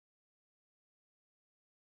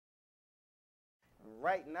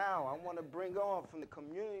right now, I want to bring on from the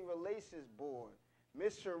Community Relations Board,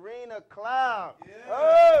 Miss Sharyna Cloud. Yeah.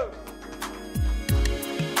 Oh!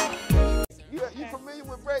 You familiar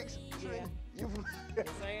with breaks? Yeah. Yes,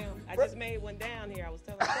 I am. I just made one down here. I was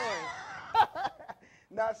telling Corey.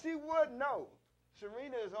 Now, she would know.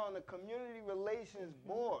 Sharyna is on the Community Relations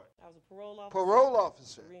Board. I was a parole officer. Parole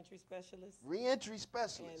officer. Reentry specialist. Reentry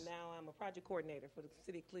specialist. And now I'm a project coordinator for the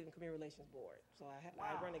City of Cleveland Community Relations Board. So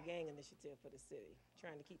I run a gang initiative for the city,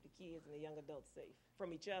 trying to keep the kids and the young adults safe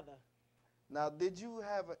from each other. Now,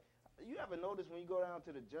 you ever notice when you go down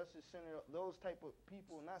to the Justice Center, those type of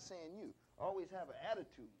people, not saying you, always have an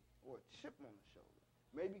attitude or a chip on the shoulder?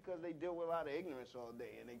 Maybe because they deal with a lot of ignorance all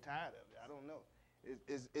day and they tired of it. I don't know.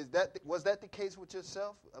 Was that the case with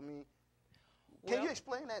yourself? I mean, can you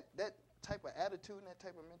explain that type of attitude and that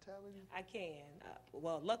type of mentality? I can.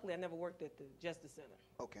 Well, luckily I never worked at the Justice Center.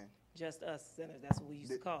 Okay. Just Us Center, that's what we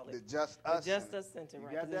used to call it. The Just Us Center. Just Us Center,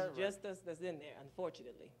 right. Got that right. Just Us that's in there,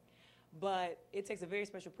 unfortunately. But it takes a very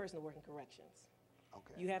special person to work in corrections.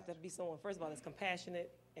 Okay. You have to be someone, first of all, that's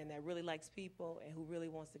compassionate and that really likes people and who really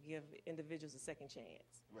wants to give individuals a second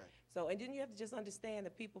chance. Right. So, and then you have to just understand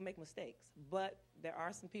that people make mistakes. But there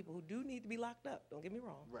are some people who do need to be locked up, don't get me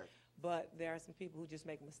wrong. Right. But there are some people who just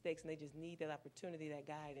make mistakes and they just need that opportunity, that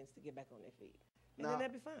guidance to get back on their feet. And then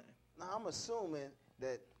that'd be fine. Now, I'm assuming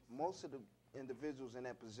that most of the individuals in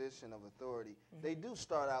that position of authority, they do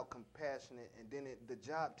start out compassionate and then the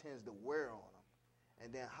job tends to wear on them.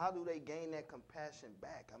 And then how do they gain that compassion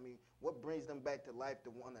back? I mean, what brings them back to life to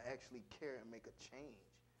want to actually care and make a change?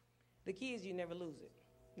 The key is you never lose it,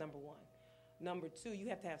 number one. Number two, you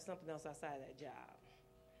have to have something else outside of that job.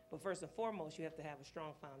 But first and foremost, you have to have a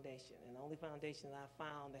strong foundation. And the only foundation that I've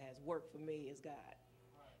found that has worked for me is God.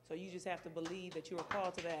 So you just have to believe that you are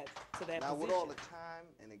called to that position. Now, with all the time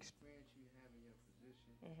and experience you have in your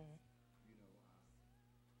position, you know,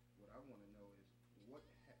 what I want to know is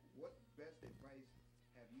what best advice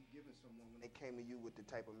have you given someone when they came to you with the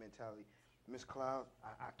type of mentality, Miss Cloud,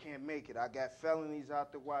 I can't make it. I got felonies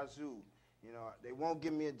out the wazoo. You know, they won't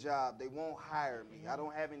give me a job. They won't hire me. I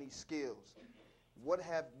don't have any skills. What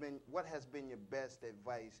has been your best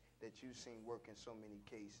advice that you've seen work in so many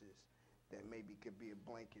cases that maybe could be a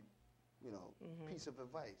blanket, you know, piece of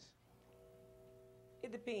advice?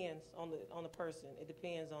 It depends on the person. It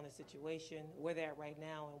depends on the situation, where they're at right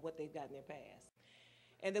now, and what they've got in their past.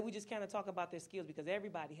 And then we just kind of talk about their skills because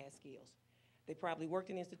everybody has skills. They probably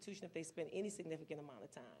worked in the institution if they spent any significant amount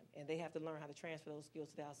of time, and they have to learn how to transfer those skills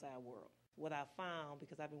to the outside world. What I found,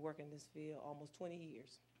 because I've been working in this field almost 20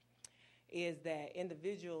 years, is that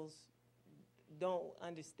individuals don't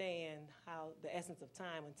understand how the essence of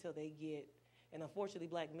time until they get, and unfortunately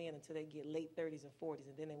black men until they get late 30s and 40s,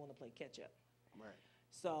 and then they want to play catch up. Right.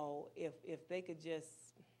 So if they could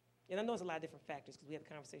just, and I know it's a lot of different factors because we had a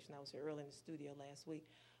conversation, I was here early in the studio last week,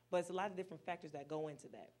 but it's a lot of different factors that go into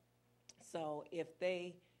that. So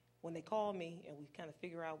when they call me and we kind of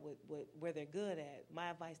figure out where they're good at, my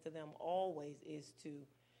advice to them always is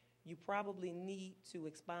you probably need to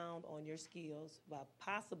expound on your skills by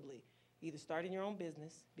possibly either starting your own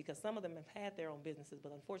business, because some of them have had their own businesses,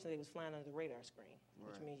 but unfortunately it was flying under the radar screen,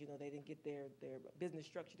 which means, you know, they didn't get their business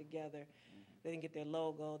structure together, they didn't get their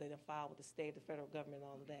logo, they didn't file with the state, the federal government,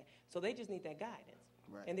 and all of that. So they just need that guidance.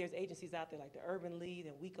 Right. And there's agencies out there like the Urban Lead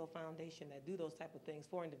and WECO Foundation that do those type of things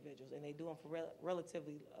for individuals, and they do them for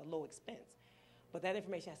relatively low expense. But that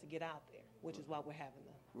information has to get out there, which is why we're having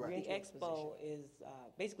the Expo is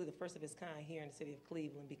basically the first of its kind here in the city of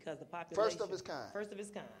Cleveland, because the population... First of its kind. First of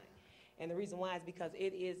its kind. And the reason why is because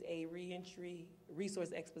it is a reentry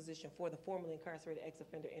resource exposition for the formerly incarcerated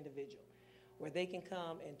ex-offender individual, where they can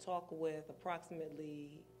come and talk with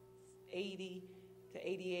approximately 80 to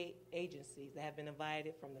 88 agencies that have been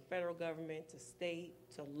invited, from the federal government to state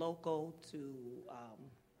to local to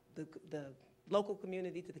the local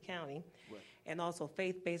community to the county, and also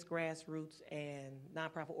faith-based grassroots and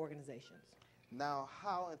nonprofit organizations. Now,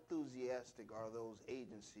 how enthusiastic are those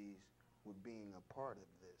agencies with being a part of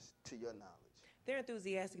this, to your knowledge? They're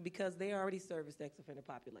enthusiastic because they already service the ex-offender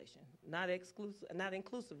population, not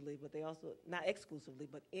inclusively, but they also, not exclusively,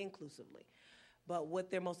 but inclusively. But what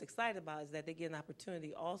they're most excited about is that they get an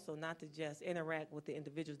opportunity also not to just interact with the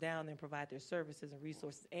individuals down there and provide their services and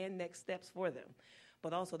resources and next steps for them,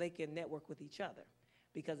 but also they can network with each other.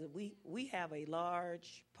 Because we have a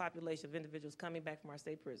large population of individuals coming back from our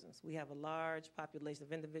state prisons. We have a large population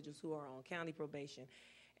of individuals who are on county probation,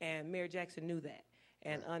 and Mayor Jackson knew that.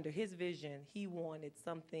 And under his vision, he wanted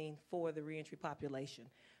something for the reentry population.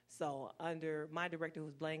 So under my director, who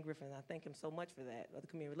was Blaine Griffin, and I thank him so much for that, of the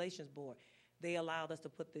Community Relations Board, they allowed us to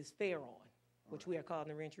put this fair on. which we are calling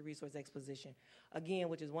the Reentry Resource Exposition. Again,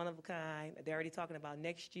 which is one of a kind. They're already talking about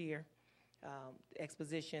next year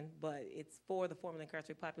exposition, but it's for the formerly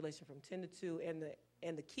incarcerated population from 10 to 2.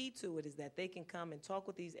 And the key to it is that they can come and talk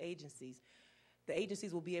with these agencies. The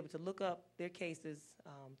agencies will be able to look up their cases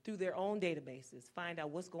through their own databases, find out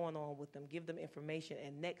what's going on with them, give them information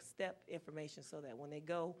and next step information so that when they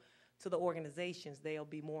go to the organizations, they'll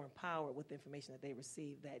be more empowered with the information that they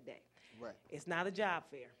receive that day. Right. It's not a job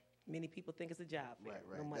fair. Many people think it's a job fair.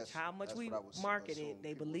 Right, right. No matter how much we market it, they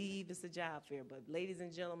people believe it's a job fair. But ladies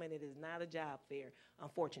and gentlemen, it is not a job fair,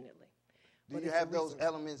 unfortunately. Do you have those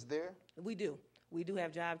elements there? We do. We do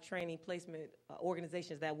have job training placement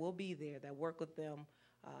organizations that will be there that work with them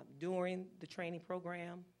during the training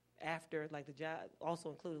program, after, like the job, also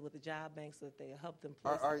included with the job bank, so that they help them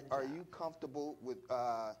place them in the Are job. you comfortable with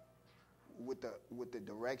the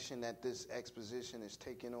direction that this exposition is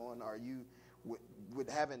taking on? Are you with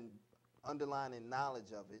having underlying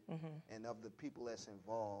knowledge of it and of the people that's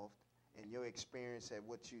involved and your experience at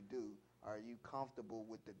what you do? Are you comfortable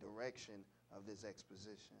with the direction of this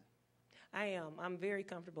exposition? I am. I'm very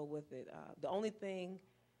comfortable with it. The only thing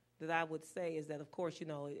that I would say is that, of course, you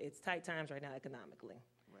know, it's tight times right now economically.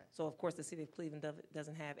 Right. So, of course, the city of Cleveland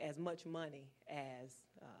doesn't have as much money as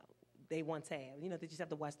they once had. You know, they just have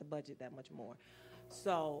to watch the budget that much more.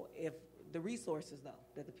 So if the resources, though,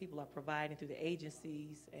 that the people are providing through the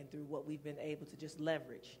agencies and through what we've been able to just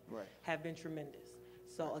leverage have been tremendous.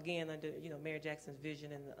 So again, under Mayor Jackson's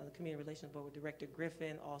vision and the Community Relations Board with Director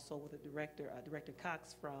Griffin, also with the Director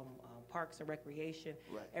Cox from Parks and Recreation,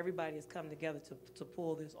 everybody has come together to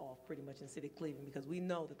pull this off pretty much in the city of Cleveland, because we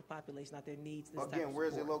know that the population out there needs this type of support. Where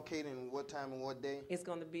is it located and what time and what day? It's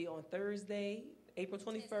going to be on Thursday, April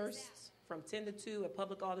 21st from 10 to 2 at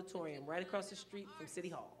Public Auditorium, right across the street from City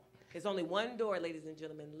Hall. There's only one door, ladies and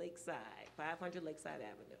gentlemen, Lakeside, 500 Lakeside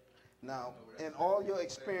Avenue. Now, in all your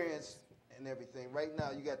experience and everything, right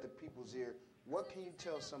now you got the people's ear. What can you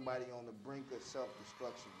tell somebody on the brink of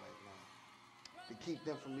self-destruction right now to keep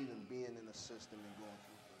them from even being in the system and going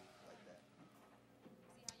through things like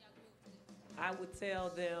that? I would tell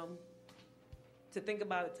them to think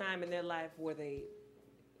about a time in their life where they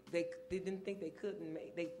didn't think they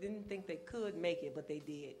could make it, but they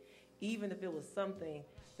did. Even if it was something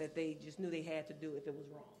that they just knew they had to do if it was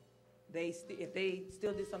wrong. If they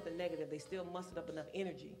still did something negative, they still mustered up enough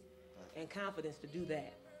energy and confidence to do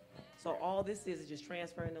that. So all this is just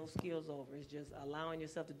transferring those skills over. It's just allowing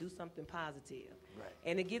yourself to do something positive. Right.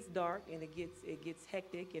 And it gets dark, and it gets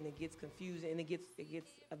hectic, and it gets confusing, and it gets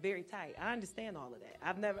very tight. I understand all of that.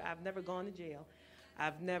 I've never gone to jail.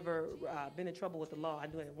 I've never been in trouble with the law. I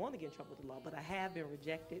didn't want to get in trouble with the law, but I have been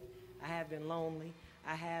rejected. I have been lonely.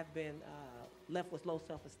 I have been left with low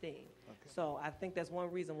self-esteem. Okay. So I think that's one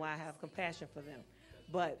reason why I have compassion for them.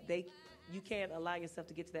 But you can't allow yourself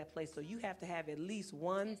to get to that place. So you have to have at least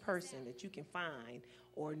one person that you can find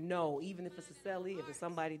or know, even if it's a cellie, if it's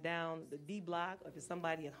somebody down the D block, or if it's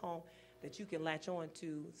somebody at home that you can latch on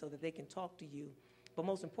to so that they can talk to you. But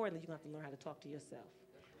most importantly, you're going to have to learn how to talk to yourself,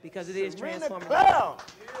 because it is transforming. Clown.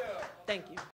 Thank you.